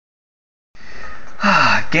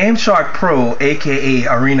Gameshark Pro, aka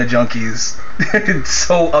Arena Junkies,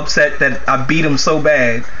 so upset that I beat him so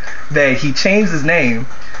bad that he changed his name.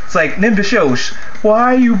 It's like, Nimbushosh, why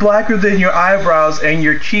are you blacker than your eyebrows and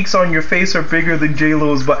your cheeks on your face are bigger than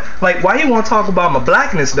J-Lo's butt? Like, why you want to talk about my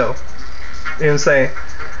blackness though? You know what I'm saying?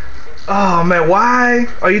 Oh man, why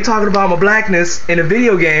are you talking about my blackness in a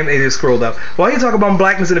video game? It is scrolled up. Why are you talking about my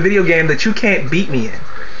blackness in a video game that you can't beat me in?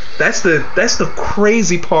 That's the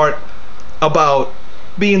crazy part about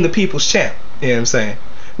being the people's champ. You know what I'm saying?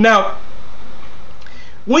 Now,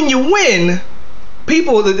 when you win,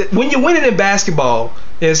 when you're winning in basketball, you know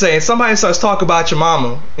what I'm saying, somebody starts talking about your mama,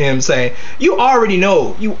 you know what I'm saying, you already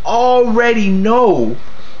know. You already know.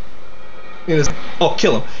 You know, oh,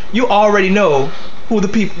 kill him. You already know who the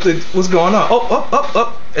people, what's going on.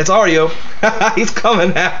 Oh, it's Audio. He's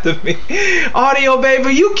coming after me. Audio,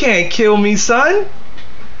 baby, you can't kill me, son.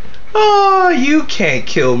 Oh, you can't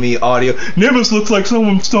kill me, Audio. Nimbus looks like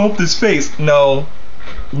someone stomped his face. No,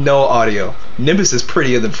 Audio. Nimbus is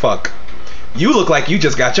prettier than fuck. You look like you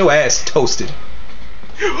just got your ass toasted.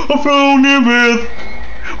 I found Nimbus.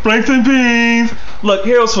 Blanks and beans. Look,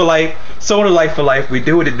 Heroes for Life, Soda Life for Life. We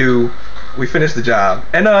do what it do. We finish the job.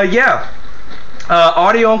 And yeah.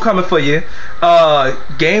 Audio, I'm coming for you.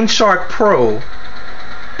 Gameshark Pro.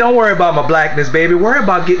 Don't worry about my blackness, baby. Worry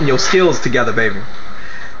about getting your skills together, baby.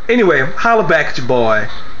 Anyway, holla back at your boy,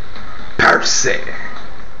 Percy.